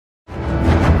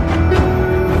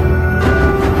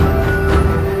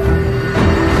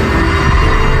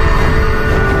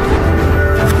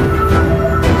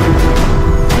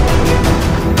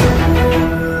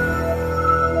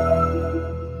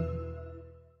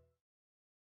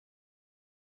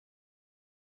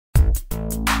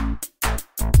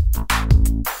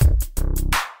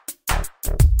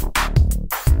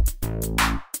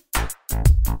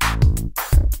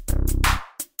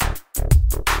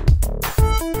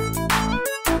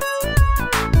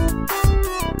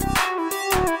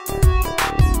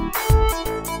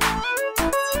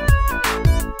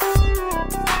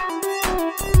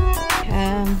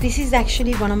is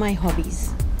actually one of my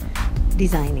hobbies,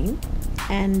 designing,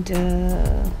 and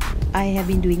I have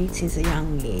been doing it since a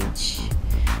young age,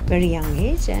 very young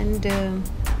age, and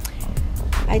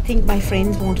I think my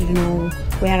friends wanted to know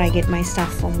where I get my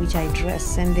stuff from, which I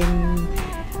dress, and then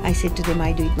I said to them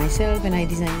I do it myself and I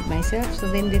design it myself.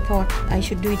 So then they thought I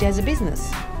should do it as a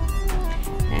business,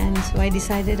 and so I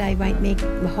decided I might make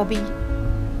a hobby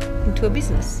into a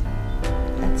business.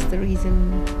 That's the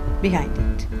reason behind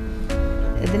it.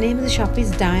 The name of the shop is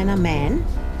Diana Mann,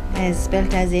 as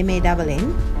spelled as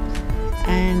M-A-N-N,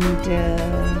 and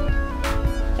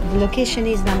the location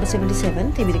is number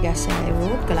 77 Tibirigasai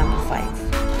Road, Colombo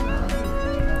 5.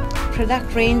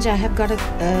 Product range, I have got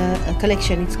a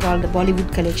collection. It's called the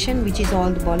Bollywood collection, which is all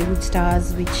the Bollywood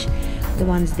stars, which the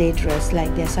ones they dress,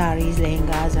 like their saris,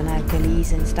 lehengas,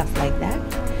 anarkalis and stuff like that.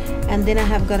 And then I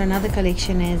have got another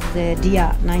collection as the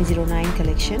Dia 909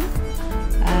 collection,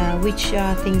 which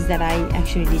are things that I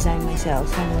actually design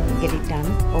myself and get it done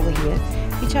over here,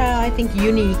 which are, I think,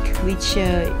 unique, which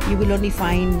you will only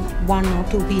find 1 or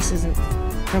 2 pieces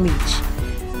from each,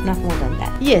 not more than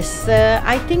that. Yes,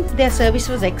 I think their service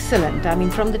was excellent. I mean,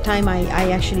 from the time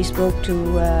I actually spoke to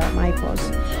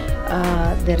myPOS,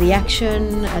 the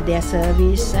reaction, their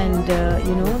service, and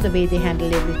you know, the way they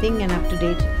handle everything and up to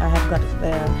date. I have got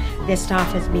their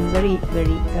staff has been very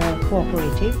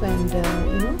cooperative and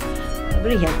you know,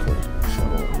 very helpful. So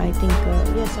I think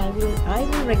yes, I will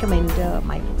recommend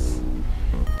myPOS.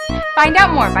 Find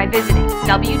out more by visiting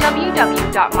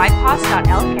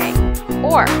www.mypos.lk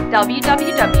or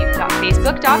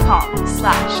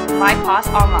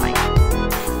www.facebook.com/myposonline.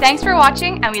 Thanks for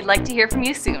watching, and we'd like to hear from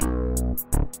you soon.